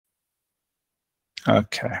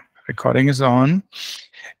Okay, recording is on.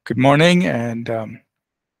 Good morning and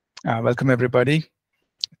welcome everybody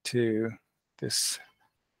to this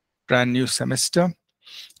brand new semester,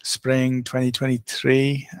 spring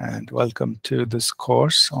 2023, and welcome to this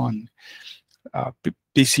course on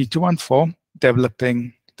BC214,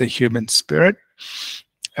 Developing the Human Spirit.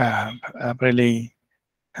 I'm really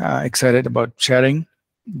excited about sharing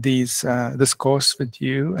this course with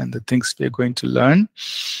you and the things we're going to learn.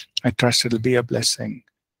 I trust it'll be a blessing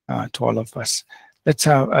to all of us.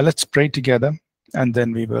 Let's pray together, and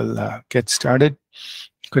then we will get started.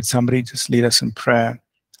 Could somebody just lead us in prayer,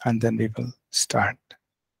 and then we will start.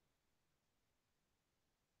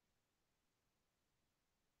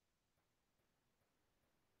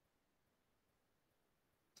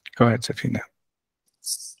 Go ahead, Safina.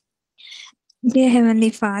 Dear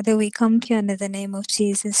Heavenly Father, we come to you under the name of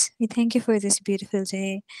Jesus. We thank you for this beautiful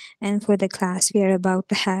day and for the class we are about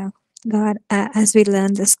to have. God, as we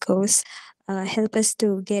learn this course, help us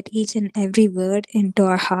to get each and every word into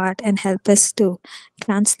our heart and help us to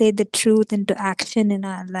translate the truth into action in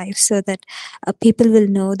our life so that people will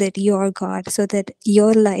know that you are God, so that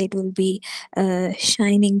your light will be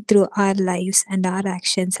shining through our lives and our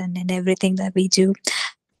actions and in everything that we do.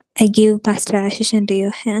 I give Pastor Ashish into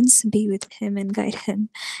your hands. Be with him and guide him.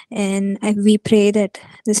 And we pray that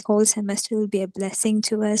this whole semester will be a blessing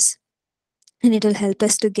to us. And it will help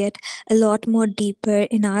us to get a lot more deeper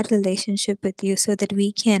in our relationship with you so that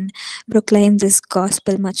we can proclaim this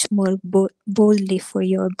gospel much more boldly for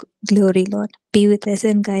your glory, Lord. Be with us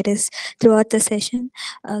and guide us throughout the session.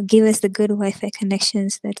 Give us the good Wi-Fi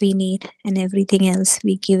connections that we need, and everything else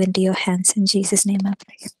we give into your hands. In Jesus' name I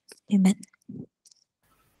pray. Amen.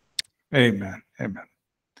 Amen. Amen.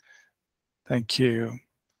 Thank you.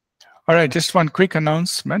 All right, just one quick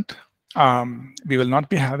announcement. We will not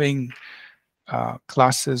be having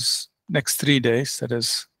classes next 3 days, that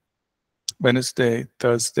is Wednesday,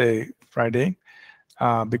 Thursday, Friday,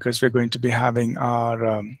 because we're going to be having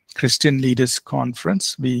our Christian Leaders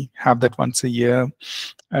Conference. We have that once a year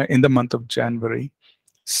in the month of January.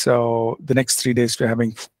 So the next 3 days we're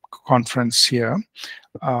having conference here.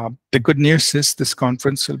 The good news is this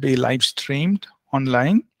conference will be live streamed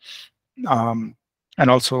online. And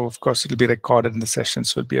also, of course, it'll be recorded and the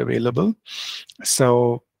sessions will be available.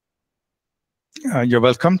 So you're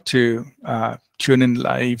welcome to tune in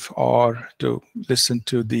live or to listen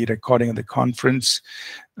to the recording of the conference.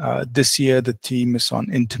 This year, the theme is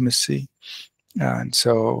on intimacy. And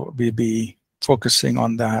so we'll be focusing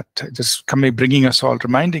on that, just bringing us all,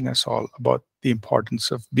 reminding us all about the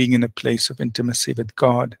importance of being in a place of intimacy with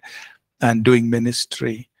God and doing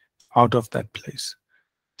ministry out of that place.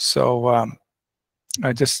 So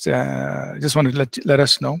I just wanted to let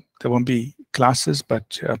us know there won't be classes,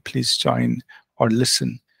 but please join or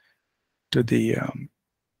listen to the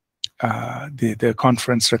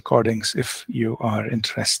conference recordings if you are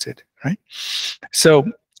interested, right?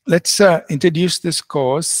 So let's introduce this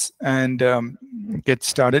course and get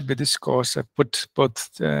started with this course. I put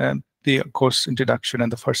both the course introduction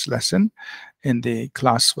and the first lesson in the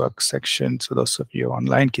classwork section, so those of you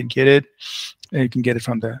online can get it. You can get it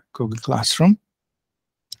from the Google Classroom.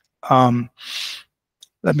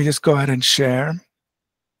 Let me just go ahead and share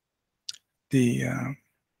the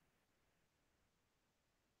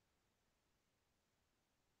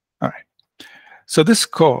all right. So this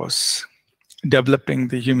course, Developing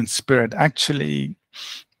the Human Spirit, actually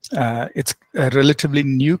it's a relatively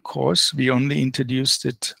new course. We only introduced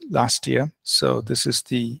it last year, so this is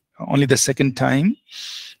only the second time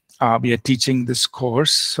we are teaching this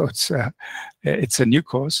course. So it's a new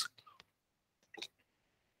course,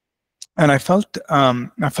 and I felt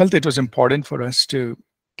it was important for us to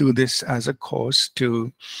do this as a course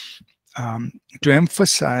to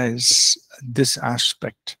emphasize this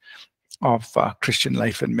aspect of Christian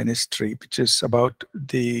life and ministry, which is about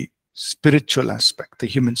the spiritual aspect, the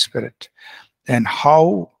human spirit, and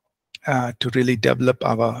how to really develop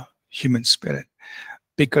our human spirit.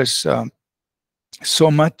 Because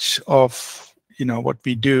so much of what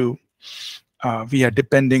we do, we are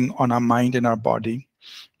depending on our mind and our body,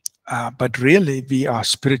 but really we are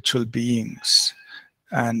spiritual beings.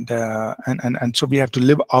 And so we have to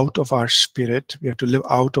live out of our spirit. We have to live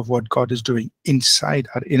out of what God is doing inside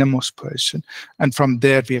our innermost person. And from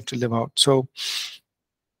there, we have to live out. So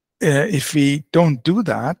if we don't do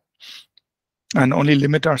that and only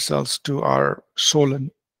limit ourselves to our soul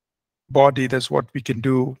and body, that's what we can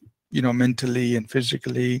do, mentally and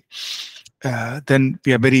physically, then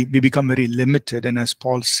we become very limited. And as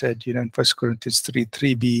Paul said, in 1 Corinthians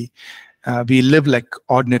 3:3, we live like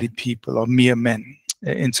ordinary people or mere men.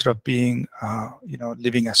 instead of being,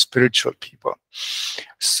 living as spiritual people.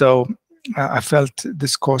 So I felt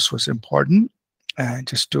this course was important,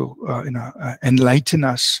 just to enlighten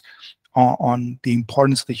us on the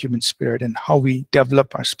importance of the human spirit and how we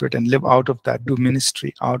develop our spirit and live out of that, do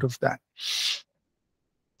ministry out of that.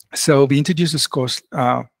 So we introduced this course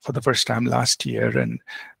for the first time last year,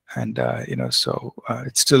 and so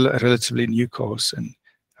it's still a relatively new course, and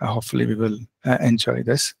hopefully we will enjoy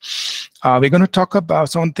this. We're going to talk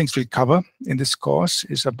about some of the things we'll cover in this course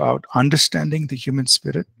is about understanding the human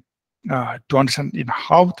spirit, to understand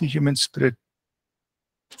how the human spirit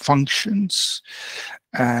functions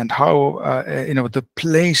and how the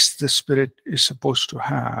place the spirit is supposed to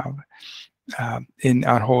have in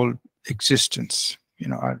our whole existence.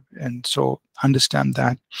 And so understand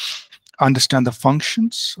that, understand the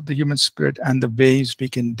functions of the human spirit and the ways we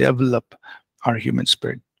can develop our human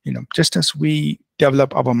spirit. Just as we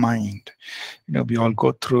develop our mind, we all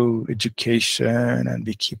go through education and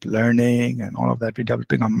we keep learning and all of that. We're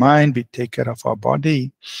developing our mind, we take care of our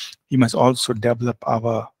body. We must also develop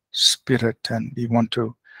our spirit, and we want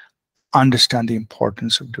to understand the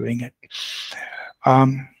importance of doing it.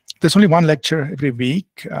 There's only one lecture every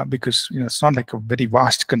week because it's not like a very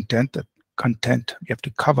vast content we have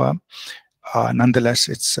to cover. Nonetheless,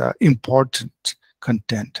 it's important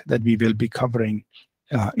content that we will be covering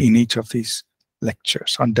in each of these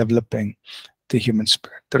lectures on developing the human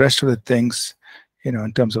spirit. The rest of the things,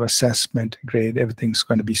 in terms of assessment, grade, everything's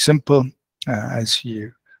going to be simple, as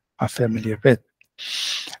you are familiar with.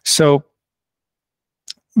 So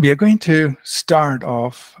we are going to start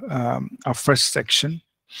off our first section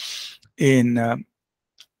in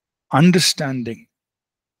understanding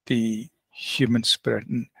the human spirit.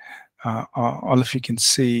 And all of you can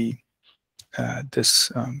see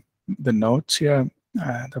this, the notes here,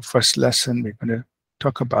 the first lesson we're going to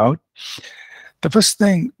talk about. The first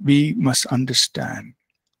thing we must understand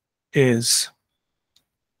is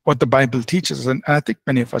what the Bible teaches, and I think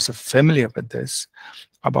many of us are familiar with this,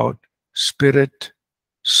 about spirit,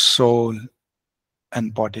 soul,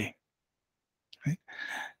 and body. Right?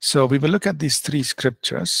 So we will look at these three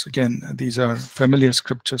scriptures. Again, these are familiar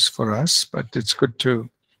scriptures for us, but it's good to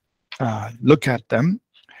look at them.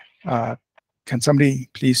 Can somebody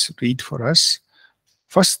please read for us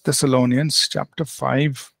 1 Thessalonians chapter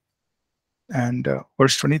 5 and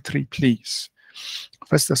verse 23, please.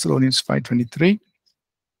 1 Thessalonians 5:23.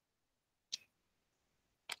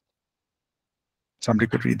 Somebody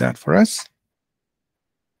could read that for us.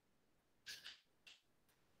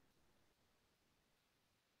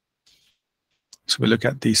 So we look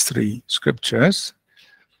at these three scriptures.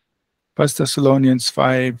 1 Thessalonians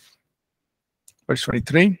 5, verse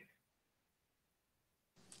 23.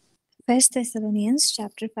 1 Thessalonians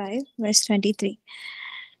chapter 5, verse 23.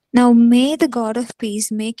 Now may the God of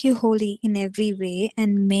peace make you holy in every way,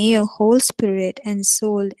 and may your whole spirit and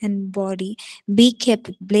soul and body be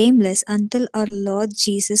kept blameless until our Lord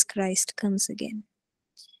Jesus Christ comes again.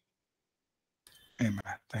 Amen.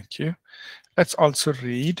 Thank you. Let's also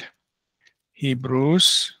read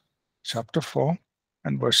Hebrews chapter 4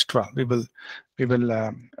 and verse 12. We will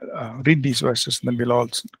read these verses, and then we'll all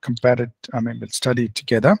compare it. We'll study it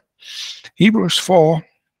together. Hebrews 4,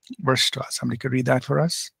 verse 12. Somebody could read that for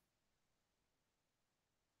us.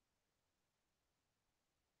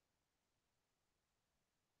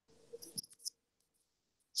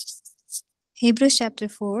 Hebrews chapter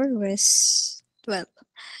 4, verse 12.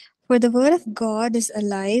 For the word of God is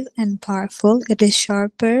alive and powerful. It is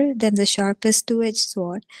sharper than the sharpest two-edged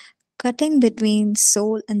sword, cutting between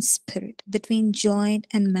soul and spirit, between joint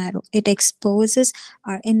and marrow. It exposes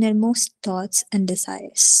our innermost thoughts and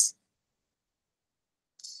desires.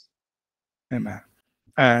 Amen.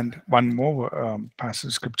 And one more passage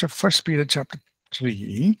of scripture, 1 Peter chapter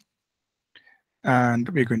 3. And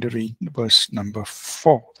we're going to read verse number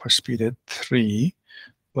 4. 1 Peter 3,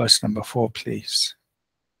 verse number 4, please.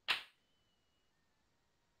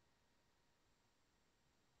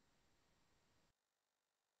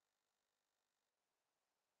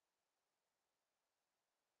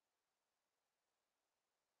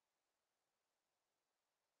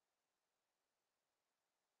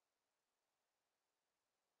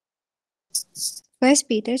 First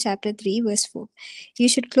Peter chapter 3, verse 4. You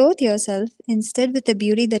should clothe yourself instead with the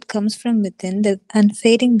beauty that comes from within, the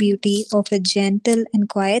unfading beauty of a gentle and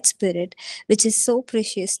quiet spirit, which is so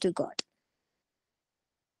precious to God.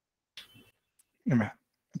 Amen.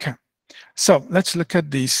 Okay. So let's look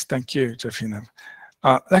at these. Thank you, Jeffina.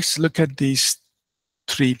 Let's look at these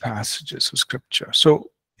three passages of scripture.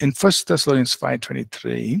 So in 1 Thessalonians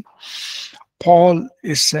 5:23, Paul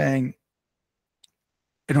is saying,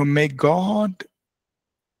 may God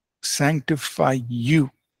sanctify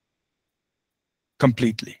you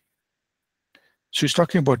completely. So he's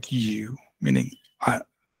talking about you, meaning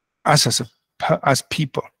us as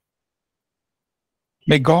people.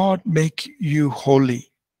 May God make you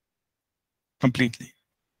holy completely.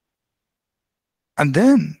 And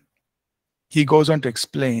then he goes on to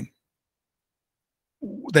explain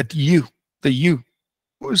that the you,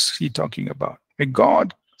 who is he talking about? May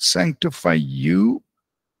God sanctify you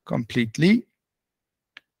completely.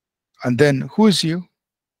 And then who is you?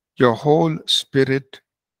 Your whole spirit,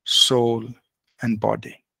 soul, and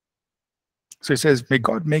body. So he says, may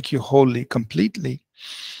God make you holy completely.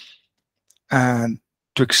 And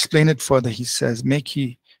to explain it further, he says, may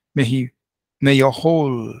your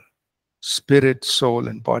whole spirit, soul,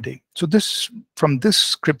 and body. So from this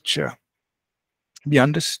scripture, we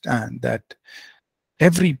understand that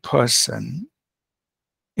every person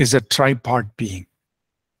is a tripart being.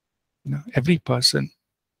 Every person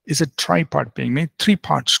is a tripart being, made three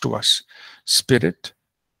parts to us: spirit,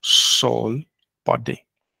 soul, body.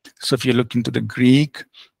 So if you look into the Greek,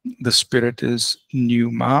 the spirit is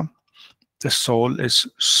pneuma, the soul is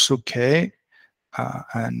psyche,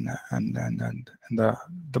 and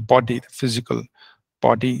the body, the physical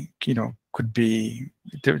body, could be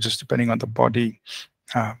just depending on the body,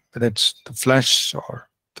 whether it's the flesh or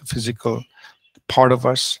the physical part of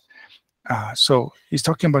us. So he's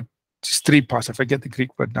talking about these three parts. I forget the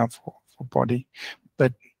Greek word now for body,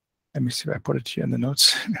 but let me see if I put it here in the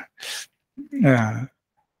notes.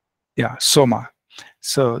 Yeah, soma.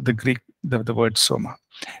 So the Greek, the word soma.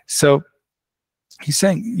 So he's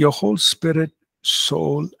saying your whole spirit,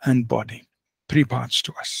 soul, and body, three parts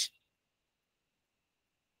to us.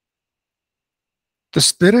 The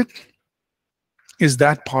spirit is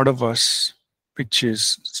that part of us which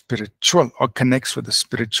is spiritual or connects with the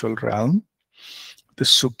spiritual realm. The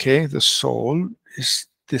psyche, the soul, is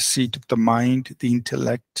the seat of the mind, the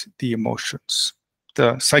intellect, the emotions,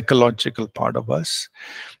 the psychological part of us,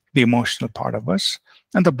 the emotional part of us,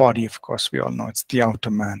 and the body, of course, we all know it's the outer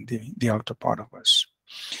man, the outer part of us.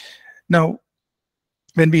 Now,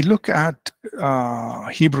 when we look at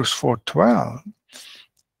Hebrews 4:12,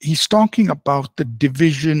 he's talking about the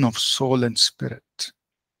division of soul and spirit.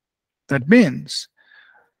 That means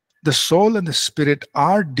the soul and the spirit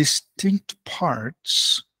are distinct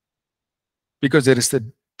parts, because there is the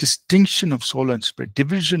distinction of soul and spirit,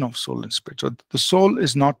 division of soul and spirit. So the soul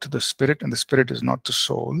is not to the spirit and the spirit is not to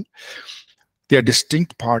soul. They are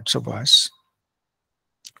distinct parts of us.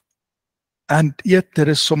 And yet there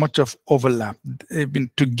is so much of overlap.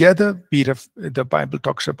 Together, the Bible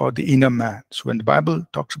talks about the inner man. So when the Bible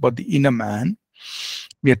talks about the inner man,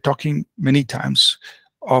 we are talking many times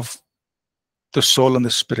of the soul and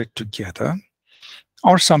the spirit together,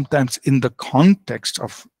 or sometimes in the context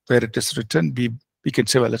of where it is written, we can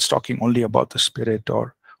say, well, it's talking only about the spirit,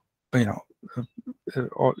 or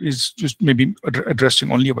or is just maybe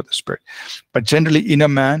addressing only about the spirit. But generally, inner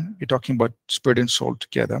man, we're talking about spirit and soul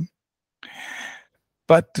together.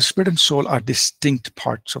 But the spirit and soul are distinct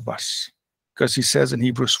parts of us, because he says in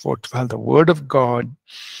Hebrews 4:12, the word of God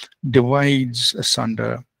divides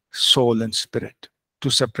asunder soul and spirit,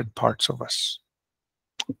 two separate parts of us.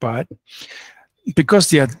 But because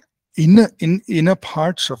they are inner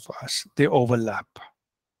parts of us, they overlap,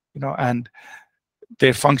 and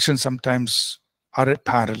their functions sometimes are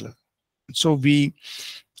parallel. So we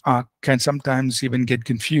can sometimes even get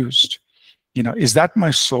confused. Is that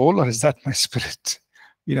my soul or is that my spirit?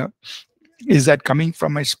 Is that coming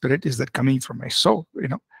from my spirit? Is that coming from my soul?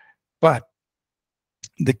 But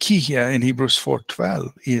the key here in Hebrews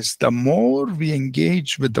 4:12 is the more we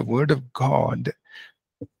engage with the word of God,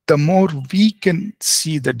 the more we can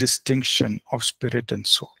see the distinction of spirit and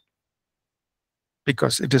soul.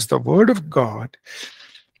 Because it is the word of God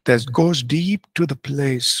that goes deep to the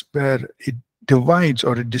place where it divides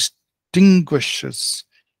or it distinguishes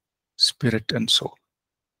spirit and soul.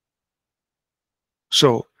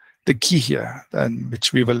 So the key here, and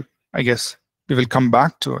which we will come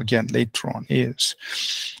back to again later on, is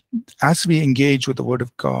as we engage with the word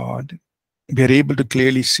of God, we are able to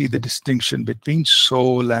clearly see the distinction between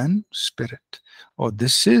soul and spirit. Oh,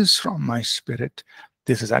 this is from my spirit.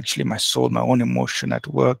 This is actually my soul, my own emotion at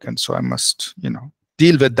work. And so I must,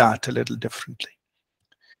 deal with that a little differently.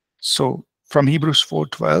 So from Hebrews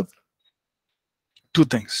 4:12, two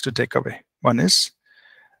things to take away. One is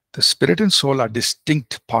the spirit and soul are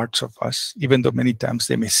distinct parts of us, even though many times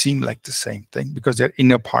they may seem like the same thing because they're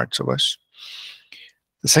inner parts of us.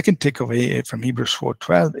 The second takeaway from Hebrews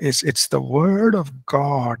 4:12 is it's the word of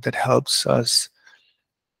God that helps us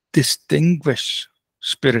distinguish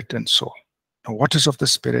spirit and soul. Now, what is of the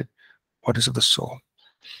spirit? What is of the soul?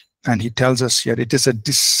 And he tells us here, it is a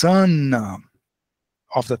discerner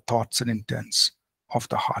of the thoughts and intents of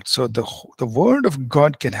the heart. So the word of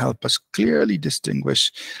God can help us clearly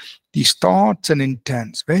distinguish these thoughts and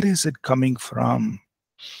intents. Where is it coming from?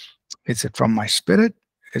 Is it from my spirit?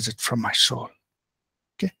 Is it from my soul?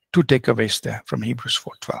 Okay, 2 takeaways there from Hebrews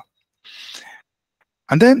 4:12.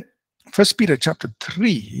 And then 1 Peter chapter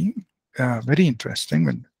 3, very interesting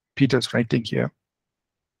when Peter's writing here.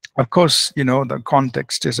 Of course, the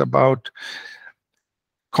context is about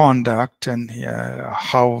conduct and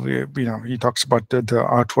how he talks about the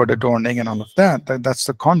outward adorning and all of that. That's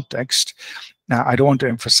the context. Now, I don't want to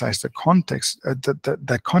emphasize the context,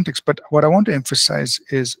 that context, but what I want to emphasize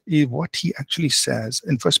is what he actually says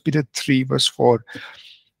in 1 Peter 3 verse 4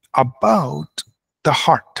 about the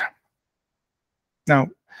heart. Now,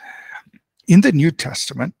 in the New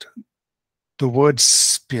Testament, the word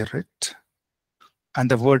spirit and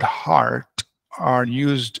the word heart are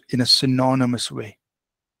used in a synonymous way.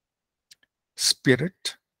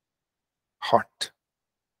 Spirit, heart.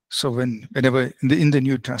 So whenever in the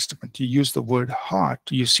New Testament you use the word heart,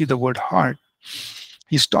 you see the word heart,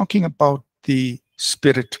 he's talking about the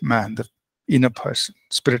spirit man, the inner person,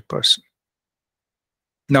 spirit person.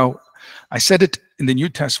 Now, I said it in the New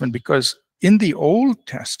Testament because in the Old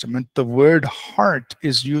Testament, the word heart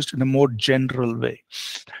is used in a more general way.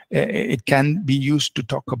 It can be used to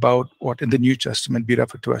talk about what in the New Testament we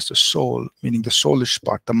refer to as the soul, meaning the soulish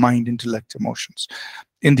part, the mind, intellect, emotions,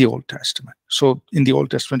 in the Old Testament. So in the Old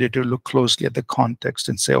Testament, you have to look closely at the context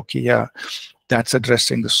and say, okay, yeah, that's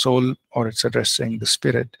addressing the soul or it's addressing the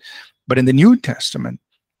spirit. But in the New Testament,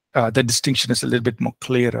 the distinction is a little bit more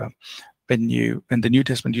clearer. When the New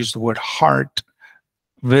Testament uses the word heart,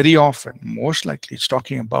 very often, most likely, it's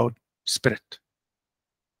talking about spirit.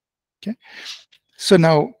 Okay. So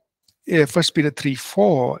now, 1 Peter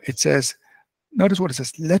 3:4, it says, notice what it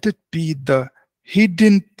says, let it be the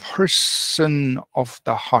hidden person of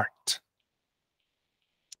the heart.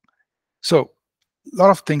 So, a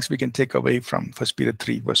lot of things we can take away from 1 Peter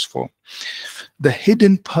 3 verse 4. The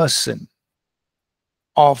hidden person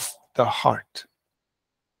of the heart.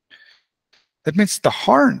 That means the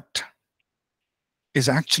heart is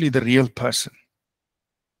actually the real person.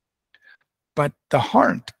 But the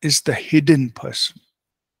heart is the hidden person.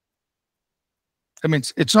 That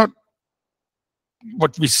means it's not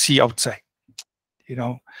what we see outside.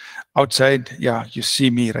 Outside, yeah, you see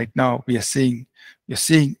me right now. You're seeing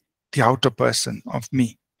the outer person of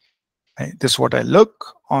me. Right? This is what I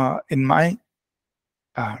look in my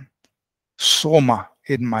soma,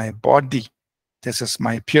 in my body. This is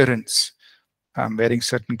my appearance. I'm wearing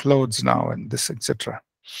certain clothes now and this, etc.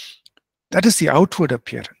 That is the outward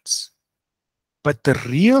appearance. But the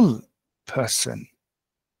real person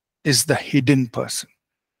is the hidden person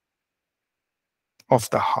of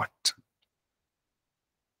the heart.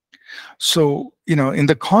 So, in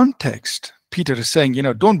the context, Peter is saying,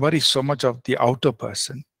 don't worry so much of the outer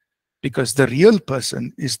person, because the real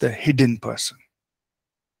person is the hidden person,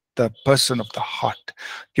 the person of the heart.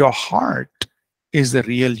 Your heart is the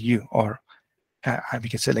real you, or we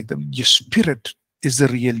can say like your spirit is the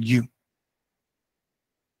real you.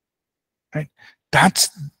 Right? That's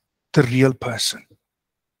the real person.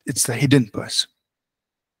 It's the hidden person.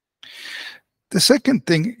 The second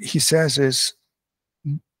thing he says is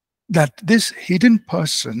that this hidden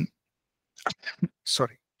person,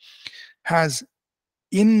 has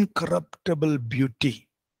incorruptible beauty.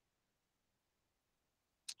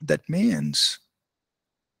 That means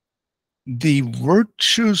the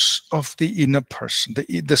virtues of the inner person,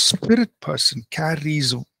 the spirit person,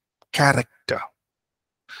 carries character,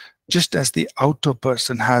 just as the outer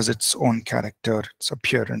person has its own character, its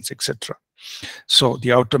appearance, etc. So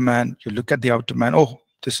the outer man, you look at the outer man, oh,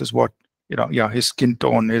 this is what, his skin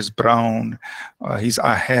tone is brown, his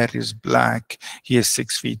hair is black, he is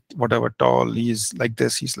 6 feet, whatever tall, he's like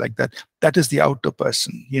this, he's like that. That is the outer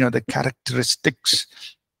person, the characteristics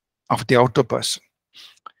of the outer person.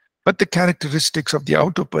 But the characteristics of the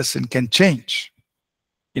outer person can change.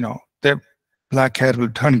 Their black hair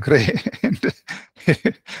will turn gray and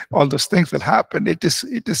all those things will happen. It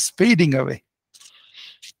is fading away.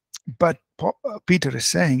 But Peter is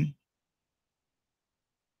saying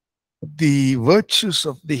the virtues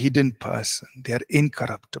of the hidden person, they are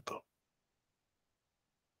incorruptible.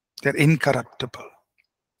 They're incorruptible,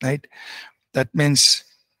 right? That means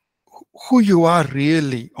who you are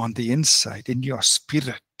really on the inside, in your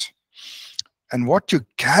spirit, and what you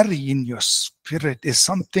carry in your spirit is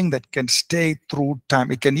something that can stay through time.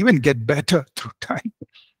 It can even get better through time.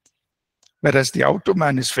 Whereas the outer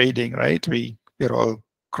man is fading, right? We're all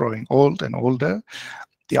growing old and older.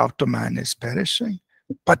 The outer man is perishing.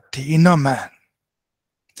 But the inner man,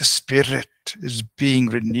 the spirit is being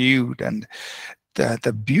renewed, and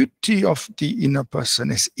the beauty of the inner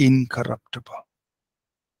person is incorruptible.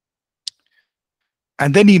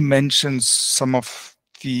 And then he mentions some of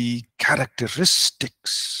the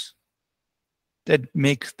characteristics that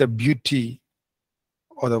make the beauty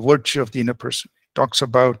or the virtue of the inner person. He talks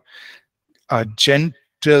about a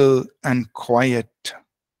gentle and quiet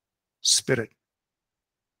spirit.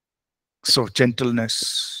 So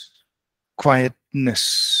gentleness,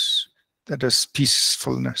 quietness, that is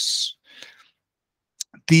peacefulness.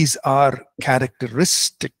 These are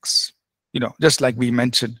characteristics, just like we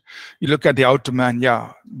mentioned. You look at the outer man,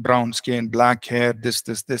 yeah, brown skin, black hair, this.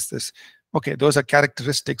 Okay, those are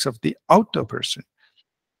characteristics of the outer person.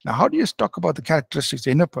 Now, how do you talk about the characteristics of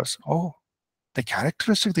the inner person? Oh, the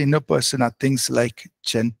characteristics of the inner person are things like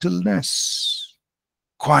gentleness,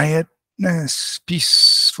 quietness,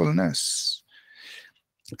 peacefulness.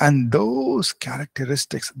 And those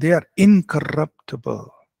characteristics, they are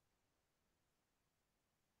incorruptible.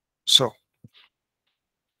 So,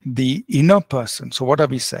 the inner person, so what are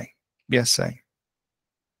we saying? We are saying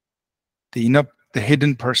the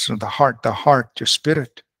hidden person, the heart, your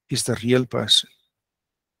spirit is the real person.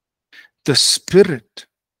 The spirit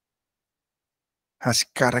has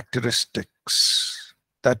characteristics.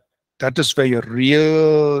 That is where your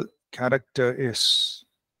real character is.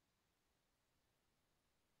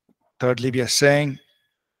 Thirdly, we are saying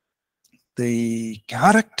the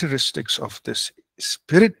characteristics of this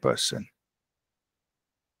spirit person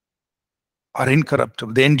are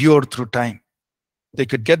incorruptible. They endure through time. They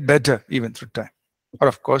could get better even through time. Or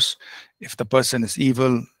of course, if the person is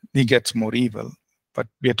evil, he gets more evil. But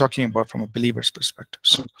we are talking about from a believer's perspective.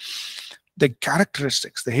 So the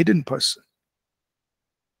characteristics, the hidden person,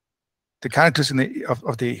 the characteristics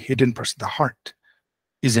of the hidden person, the heart,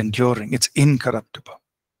 is enduring. It's incorruptible.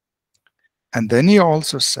 And then he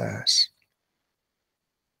also says,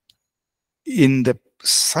 in the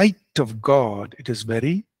sight of God, it is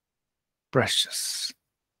very precious.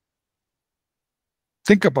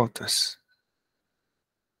 Think about this.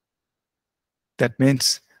 That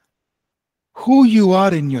means who you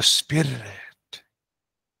are in your spirit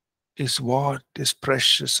is what is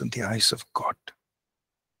precious in the eyes of God.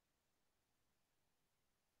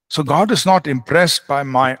 So God is not impressed by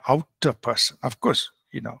my outer person. Of course,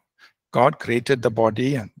 God created the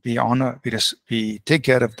body, and we honor, we take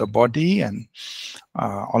care of the body and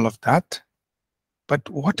all of that. But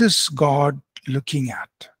what is God looking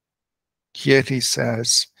at? Here he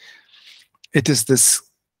says, it is this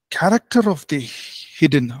character of the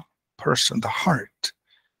hidden person, the heart,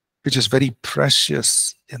 which is very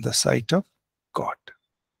precious in the sight of God.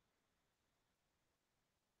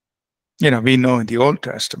 We know in the Old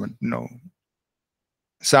Testament,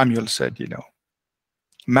 Samuel said,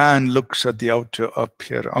 man looks at the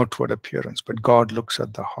outward appearance, but God looks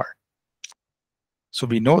at the heart. So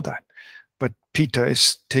we know that. But Peter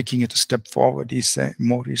is taking it a step forward. He's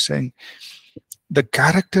saying, the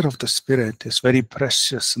character of the Spirit is very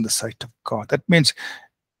precious in the sight of God. That means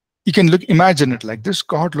you can imagine it like this.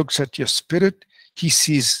 God looks at your spirit. He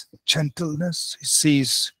sees gentleness. He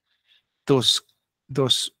sees those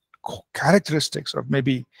characteristics of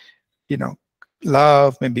maybe,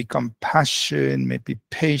 love, maybe compassion, maybe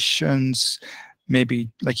patience, maybe,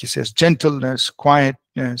 like he says, gentleness,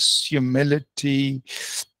 quietness, humility,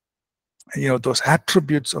 those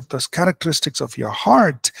attributes of those characteristics of your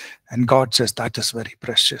heart. And God says that is very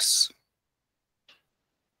precious.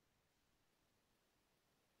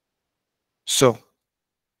 So,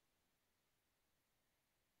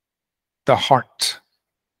 the heart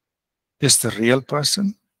is the real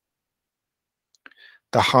person.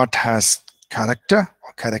 The heart has character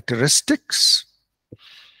or characteristics.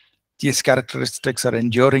 These characteristics are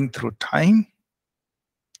enduring through time.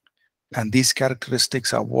 And these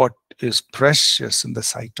characteristics are what is precious in the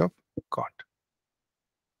sight of God.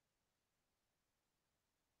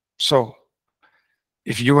 So,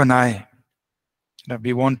 if you and I,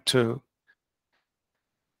 we want to,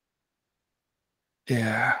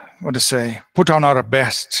 put on our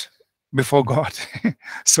best before God,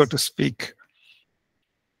 so to speak,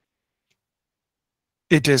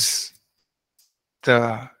 it is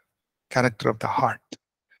the character of the heart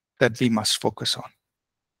that we must focus on.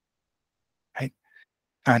 Right?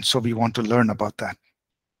 And so we want to learn about that.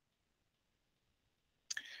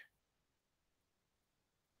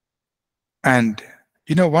 And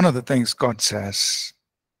one of the things God says,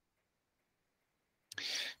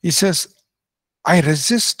 he says, I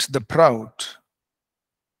resist the proud,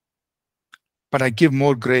 but I give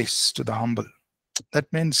more grace to the humble.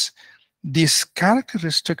 That means these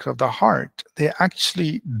characteristics of the heart, they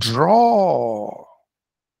actually draw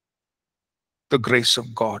the grace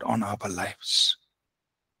of God on our lives.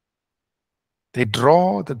 They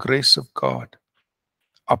draw the grace of God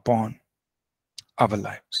upon our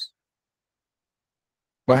lives.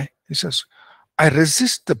 Why? He says, I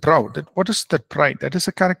resist the proud. What is that pride? That is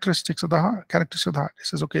the characteristics of the heart. Characteristics of the heart. He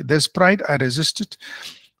says, okay, there's pride, I resist it.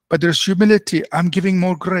 But there's humility, I'm giving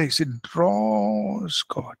more grace. It draws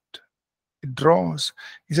God. It draws.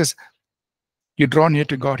 He says, you draw near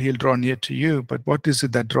to God, he'll draw near to you. But what is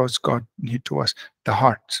it that draws God near to us? The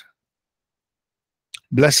heart.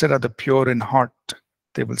 Blessed are the pure in heart,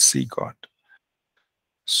 they will see God.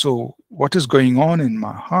 So what is going on in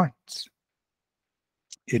my heart?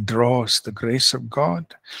 It draws the grace of God.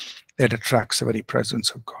 It attracts the very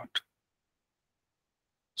presence of God.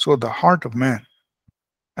 So the heart of man,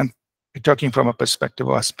 and we're talking from a perspective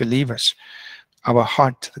of us believers, our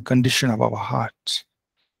heart, the condition of our heart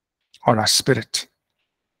or our spirit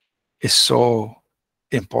is so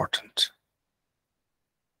important.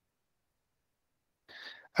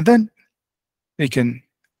 And then we can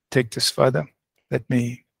take this further. Let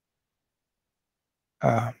me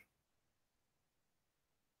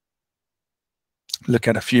look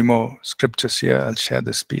at a few more scriptures here. I'll share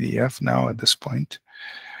this PDF now at this point.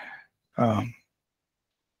 Yeah.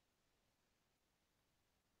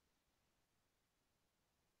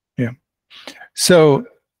 So,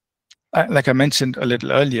 like I mentioned a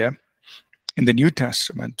little earlier, in the New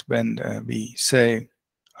Testament, when we say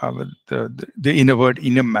the inner word,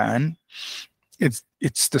 inner man, it's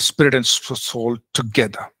the spirit and soul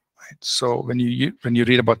together. Right? So when you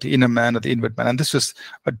read about the inner man or the inward man, and this is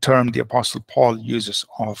a term the Apostle Paul uses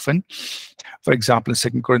often. For example, in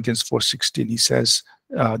 2 Corinthians 4:16, he says,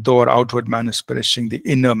 though our outward man is perishing, the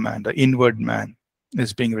inner man, the inward man,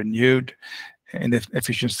 is being renewed. In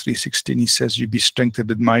Ephesians 3:16, he says, you be strengthened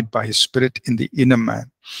with might by his spirit in the inner man.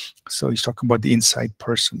 So he's talking about the inside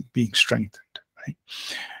person being strengthened. Right?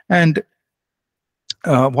 And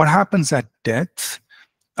what happens at death?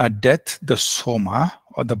 At death, the soma,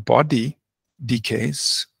 or the body,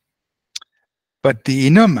 decays. But the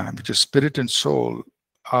inner man, which is spirit and soul,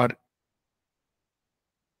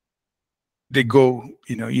 they go,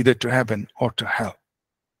 either to heaven or to hell.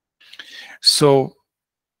 So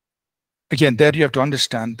again, there you have to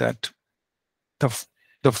understand that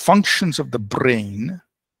the functions of the brain,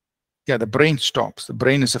 the brain stops. The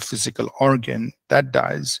brain is a physical organ that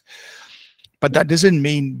dies, but that doesn't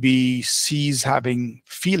mean we cease having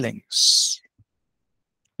feelings.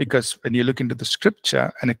 Because when you look into the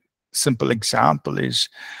scripture, and a simple example is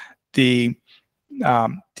the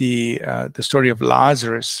story of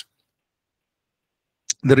Lazarus,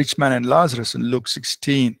 the rich man and Lazarus in Luke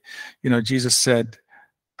 16. Jesus said,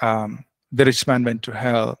 the rich man went to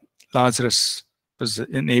hell. Lazarus was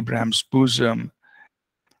in Abraham's bosom.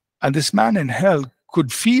 And this man in hell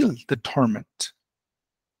could feel the torment.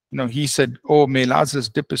 He said, oh, may Lazarus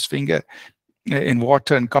dip his finger in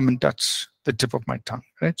water and come and touch the tip of my tongue.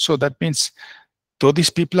 Right? So that means, though these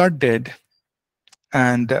people are dead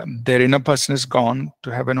and their inner person is gone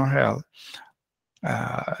to heaven or hell,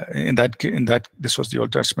 in that this was the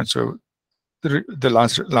Old Testament. So the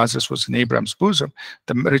Lazarus was in Abraham's bosom.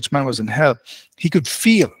 The rich man was in hell. He could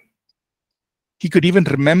feel. He could even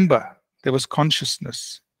remember. There was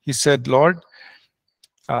consciousness. He said, Lord,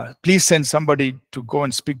 please send somebody to go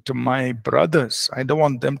and speak to my brothers. I don't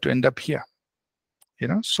want them to end up here.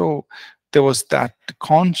 So there was that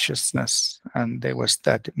consciousness and there was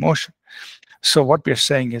that emotion. So what we're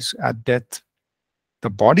saying is, at death, the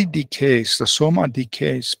body decays, the soma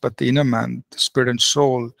decays, but the inner man, the spirit and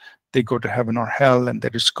soul, they go to heaven or hell, and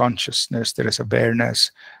there is consciousness, there is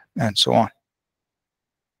awareness, and so on.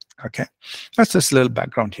 Okay, that's just a little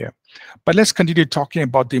background here. But let's continue talking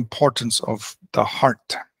about the importance of the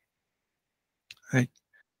heart. Right?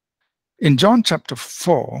 In John chapter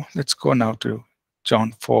 4, let's go now to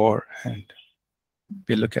John 4, and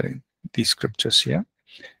we look at these scriptures here.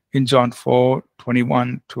 In John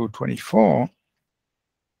 4:21-24,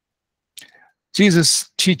 Jesus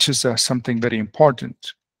teaches us something very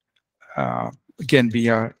important. Again, we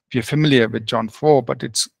are familiar with John 4, but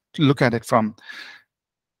look at it from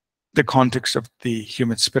the context of the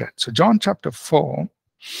human spirit. So John chapter 4,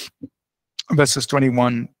 verses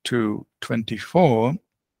 21-24,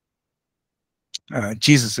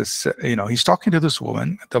 Jesus is, he's talking to this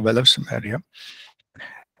woman at the well of Samaria,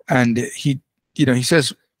 and he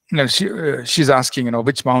says, she's asking,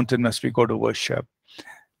 which mountain must we go to worship?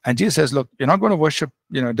 And Jesus says, look, you're not going to worship,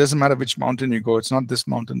 it doesn't matter which mountain you go. It's not this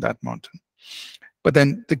mountain, that mountain. But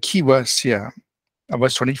then the key verse here,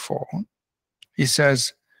 verse 24, he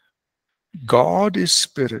says, God is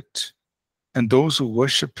spirit, and those who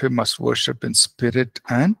worship him must worship in spirit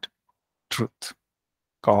and truth.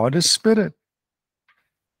 God is spirit.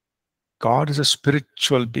 God is a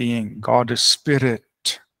spiritual being. God is spirit.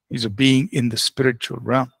 He's a being in the spiritual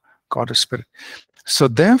realm. God is spirit. So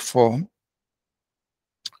therefore,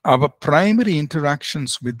 our primary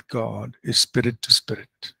interactions with God is spirit to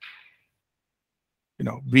spirit.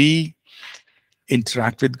 We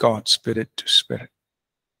interact with God spirit to spirit.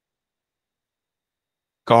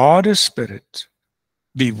 God is spirit.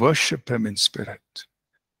 We worship him in spirit.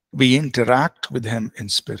 We interact with him in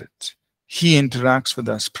spirit. He interacts with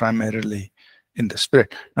us primarily in the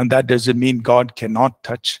spirit. And that doesn't mean God cannot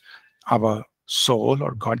touch our soul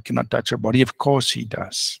or God cannot touch our body. Of course he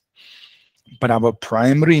does. But our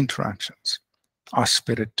primary interactions are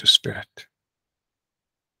spirit to spirit.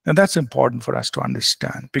 And that's important for us to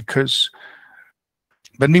understand, because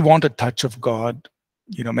when we want a touch of God,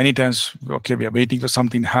 many times, okay, we are waiting for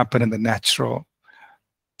something to happen in the natural,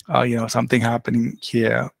 something happening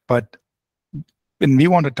here. But when we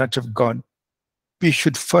want a touch of God, we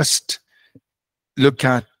should first look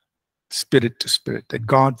at spirit to spirit, that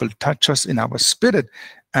God will touch us in our spirit,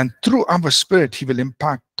 and through our spirit, he will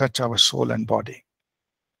touch our soul and body.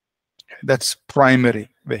 That's primary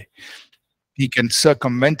way. He can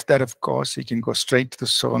circumvent that, of course. He can go straight to the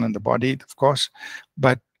soul and the body, of course.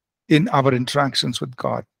 But in our interactions with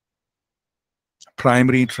God,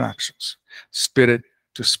 primary interactions, spirit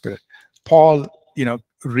to spirit. Paul,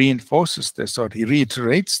 reinforces this, or he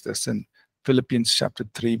reiterates this in Philippians chapter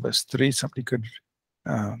 3, verse 3. Somebody could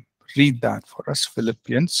read that for us.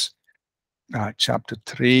 Philippians chapter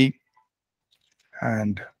 3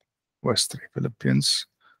 and verse 3. Philippians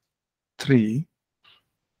 3,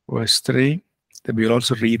 verse 3. Then we'll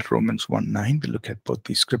also read Romans 1:9. We'll look at both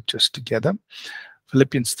these scriptures together.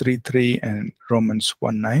 Philippians 3:3 and Romans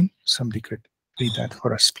 1:9. Somebody could read that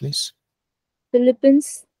for us, please.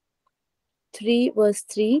 Philippians 3, verse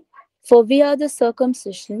 3. For we are the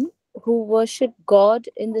circumcision who worship God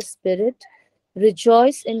in the Spirit,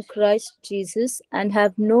 rejoice in Christ Jesus, and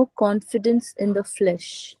have no confidence in the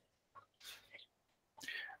flesh.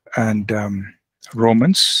 And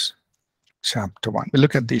Romans chapter 1. We'll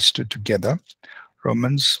look at these two together.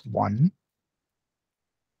 Romans 1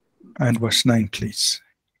 and verse 9, please.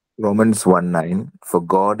 Romans 1:9. For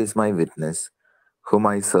God is my witness, whom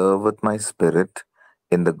I serve with my spirit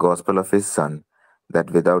in the gospel of his Son,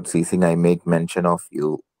 that without ceasing I make mention of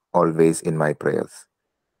you always in my prayers.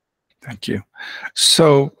 Thank you.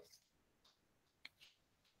 So,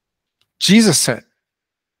 Jesus said,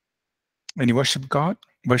 when you worship God,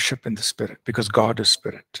 worship in the spirit, because God is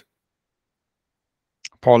spirit.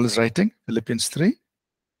 Paul is writing, Philippians 3.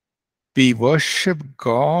 We worship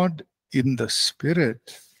God in the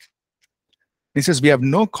spirit. He says we have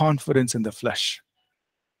no confidence in the flesh.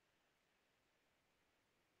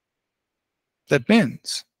 That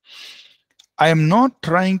means I am not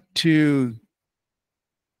trying to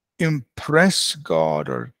impress God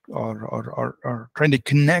or trying to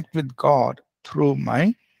connect with God through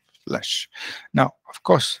my flesh. Now, of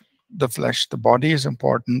course, the flesh, the body is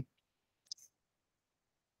important.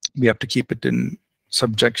 We have to keep it in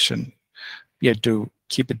subjection. We have to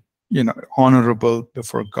keep it, honorable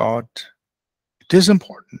before God. It is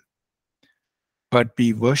important. But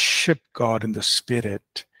we worship God in the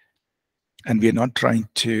spirit, and we are not trying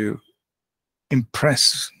to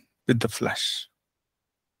impress with the flesh.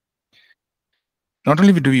 Not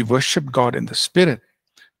only do we worship God in the spirit,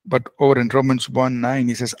 but over in Romans 1:9,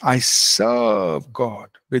 he says, I serve God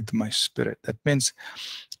with my spirit. That means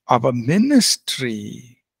our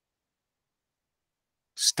ministry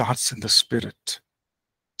starts in the spirit.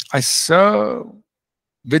 I serve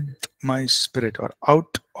with my spirit, or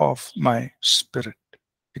out of my spirit.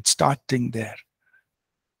 It's starting there,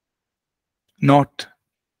 not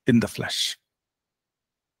in the flesh.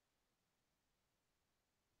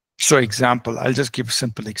 So example, I'll just give a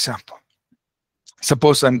simple example.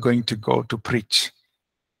 Suppose I'm going to go to preach.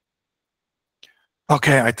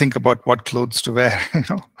 Okay, I think about what clothes to wear.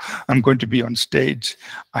 I'm going to be on stage.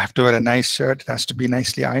 I have to wear a nice shirt. It has to be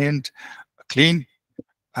nicely ironed, clean,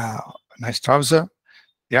 nice trouser.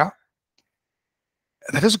 Yeah,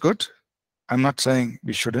 that is good. I'm not saying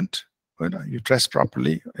we shouldn't. You dress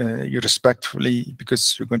properly, you respectfully,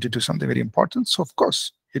 because you're going to do something very important. So of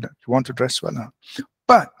course, you want to dress well.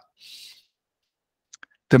 But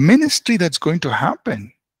the ministry that's going to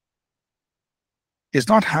happen is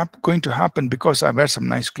not going to happen because I wear some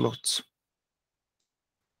nice clothes.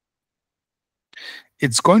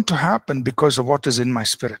 It's going to happen because of what is in my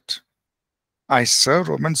spirit. I serve,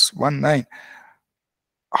 Romans 1:9.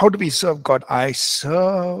 How do we serve God? I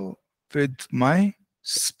serve with my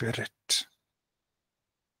spirit.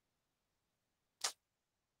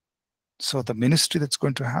 So the ministry that's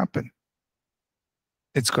going to happen,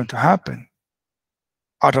 it's going to happen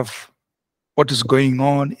out of what is going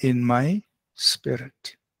on in my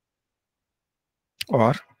spirit.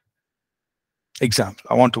 Or, example,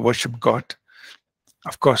 I want to worship God.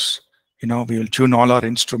 Of course, we will tune all our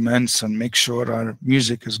instruments and make sure our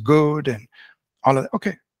music is good and all of that.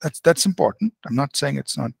 Okay, that's important. I'm not saying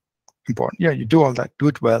it's not important. Yeah, you do all that, do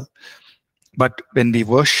it well. But when we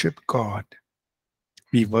worship God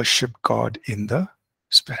in the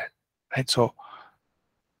spirit, right? So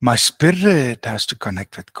my spirit has to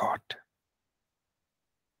connect with God.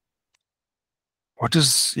 What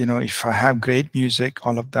is, if I have great music,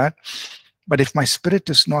 all of that, but if my spirit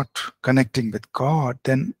is not connecting with God,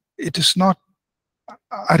 then it is not,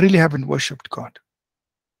 I really haven't worshipped God.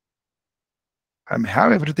 I may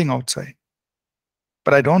have everything outside,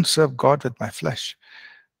 but I don't serve God with my flesh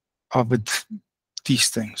or with these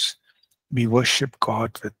things. We worship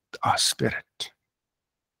God with our spirit.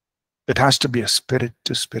 It has to be a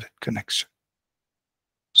spirit-to-spirit connection.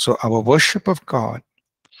 So our worship of God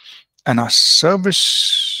and our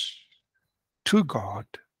service to God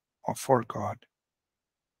or for God,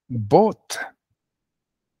 both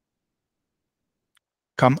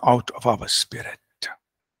come out of our spirit.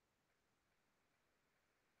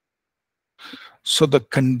 So the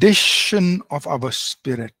condition of our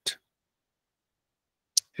spirit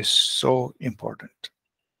is so important.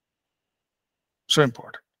 So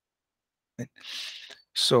important. Right?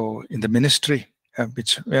 So in the ministry,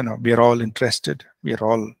 which we are all interested, we are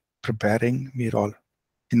all preparing, we are all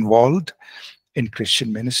involved in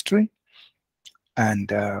Christian ministry,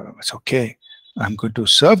 and it's okay. I'm going to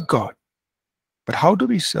serve God. But how do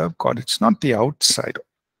we serve God? It's not the outside.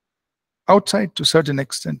 Outside, to a certain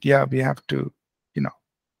extent, yeah, we have to,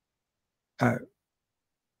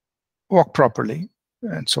 walk properly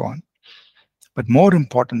and so on. But more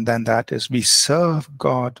important than that is we serve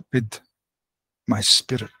God with my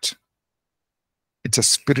spirit. It's a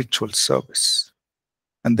spiritual service.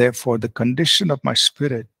 And therefore, the condition of my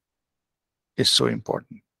spirit is so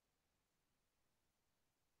important.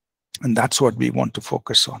 And that's what we want to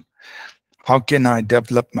focus on. How can I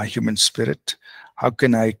develop my human spirit? How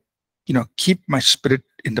can I, keep my spirit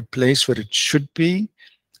in the place where it should be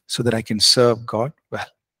so that I can serve God well?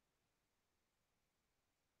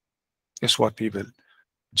 Is what we will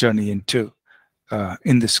journey into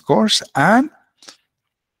in this course. And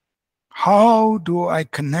how do I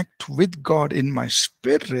connect with God in my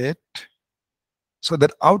spirit so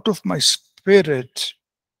that out of my spirit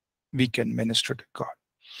we can minister to God?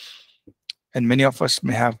 And many of us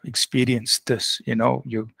may have experienced this.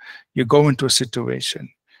 You go into a situation,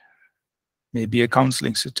 maybe a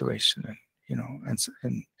counseling situation, and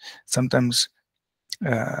sometimes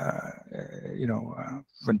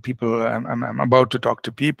when people, I'm about to talk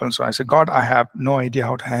to people, and so I say, God, I have no idea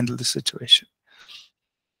how to handle the situation.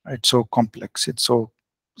 It's so complex. It's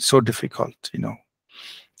so difficult,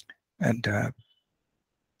 and I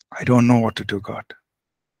don't know what to do, God.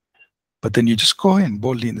 But then you just go in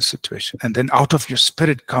boldly in the situation, and then out of your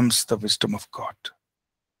spirit comes the wisdom of God.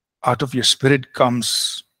 Out of your spirit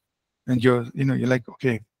comes, and you're like,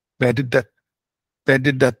 okay, where did that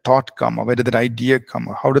thought come, or where did that idea come,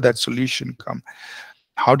 or how did that solution come?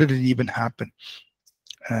 How did it even happen?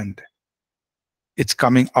 And it's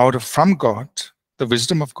coming from God, the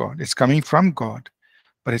wisdom of God. It's coming from God,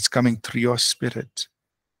 but it's coming through your spirit,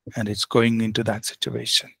 and it's going into that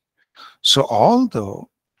situation. So although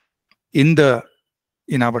in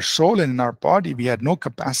our soul and in our body, we had no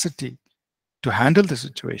capacity to handle the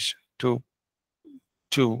situation, to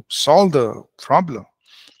solve the problem,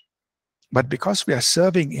 but because we are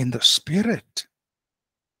serving in the spirit,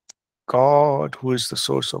 God, who is the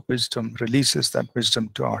source of wisdom, releases that wisdom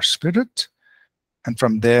to our spirit, and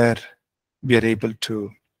from there we are able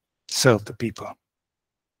to serve the people,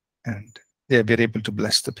 and we are able to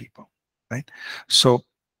bless the people, right? So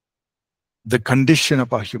the condition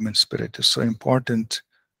of our human spirit is so important,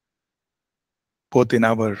 both in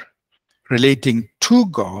our relating to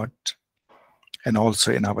God and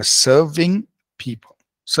also in our serving people,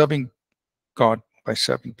 serving God by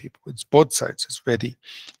serving people. It's both sides. It's very,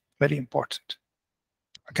 very important.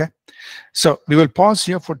 Okay, so we will pause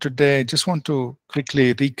here for today. I just want to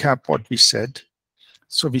quickly recap what we said.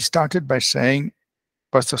 So we started by saying,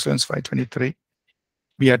 1 Thessalonians 5:23,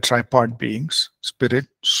 we are tripart beings, spirit,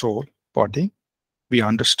 soul, body. We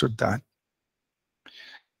understood that.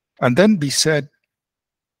 And then we said,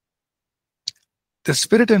 the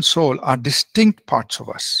spirit and soul are distinct parts of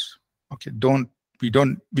us. Okay,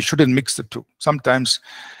 we shouldn't mix the two. Sometimes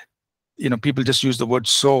people just use the word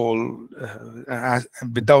soul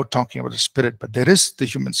without talking about the spirit, but there is the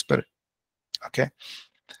human spirit. Okay.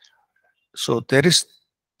 So there is,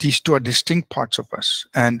 these two are distinct parts of us.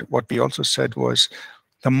 And what we also said was,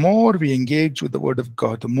 the more we engage with the word of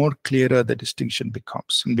God, the more clearer the distinction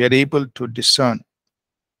becomes. And we are able to discern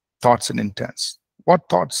thoughts and intents. What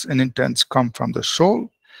thoughts and intents come from the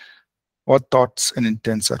soul? What thoughts and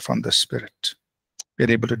intents are from the spirit? We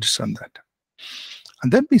are able to discern that.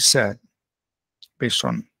 And then we said, based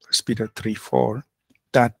on 1 Peter 3:4,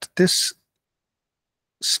 that this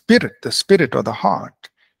spirit, the spirit or the heart,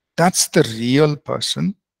 that's the real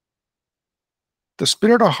person. The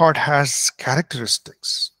spirit or heart has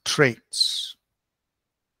characteristics, traits.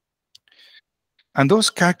 And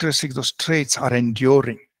those characteristics, those traits are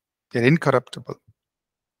enduring. They're incorruptible.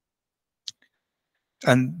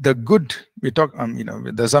 And the good, we talk,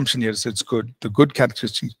 the assumption here is it's good. The good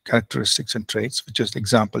characteristics and traits, which is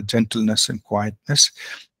example, gentleness and quietness.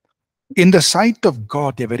 In the sight of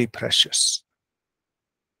God, they're very precious.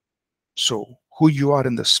 So who you are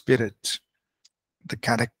in the spirit, the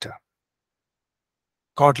character,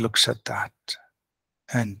 God looks at that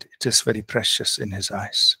and it is very precious in his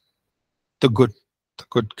eyes. The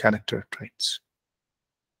good character traits.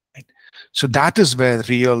 Right? So that is where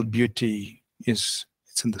real beauty is.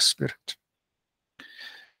 It's in the spirit.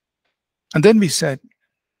 And then we said,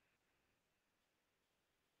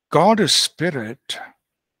 God is spirit.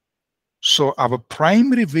 So our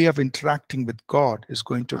primary way of interacting with God is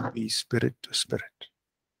going to be spirit to spirit.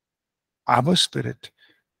 Our spirit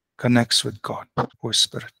connects with God, who is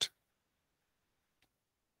spirit.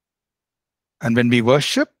 And when we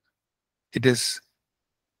worship, it is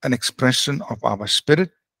an expression of our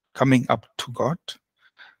spirit coming up to God.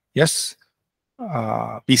 Yes,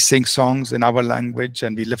 we sing songs in our language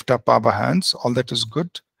and we lift up our hands. All that is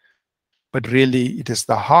good. But really, it is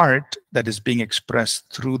the heart that is being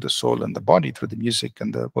expressed through the soul and the body, through the music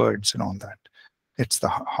and the words and all that. It's the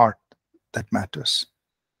heart that matters.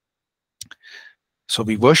 So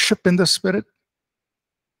we worship in the spirit.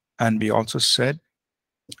 And we also said,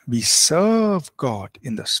 we serve God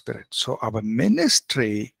in the spirit. So our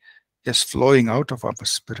ministry is flowing out of our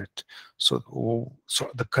spirit. So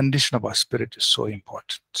the condition of our spirit is so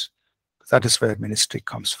important. That is where ministry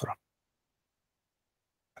comes from.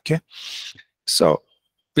 Okay. So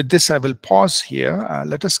with this, I will pause here.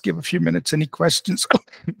 Let us give a few minutes. Any questions?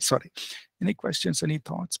 Sorry. Any questions, any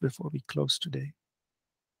thoughts before we close today?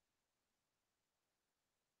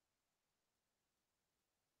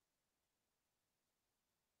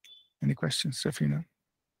 Any questions, Rafina?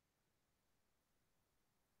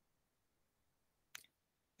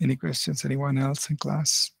 Any questions? Anyone else in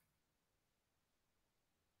class?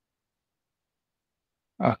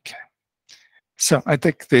 Okay. So I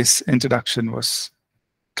think this introduction was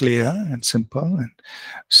clear and simple. And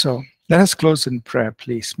so let us close in prayer,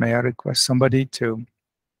 please. May I request somebody to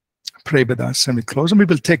pray with us and we close, and we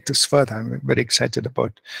will take this further. I'm very excited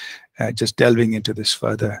about just delving into this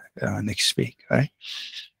further next week. Right?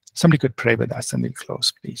 Somebody could pray with us and we'll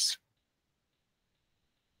close, please.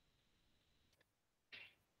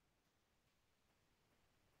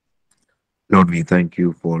 Lord, we thank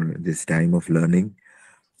you for this time of learning.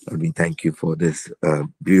 Lord, we thank you for this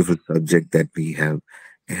beautiful subject that we have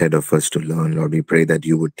ahead of us to learn. Lord, we pray that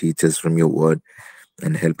you would teach us from your word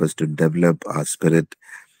and help us to develop our spirit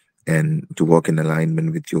and to walk in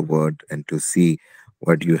alignment with your word and to see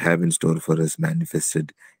what you have in store for us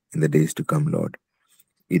manifested in the days to come, Lord.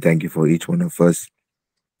 We thank you for each one of us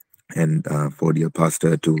and for your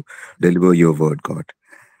pastor to deliver your word, God.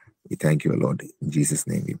 We thank you, Lord. In Jesus'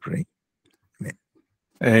 name we pray. Amen.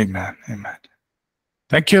 Amen. Amen.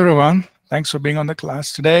 Thank you, everyone. Thanks for being on the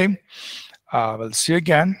class today. We'll see you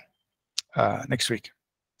again next week.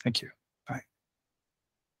 Thank you.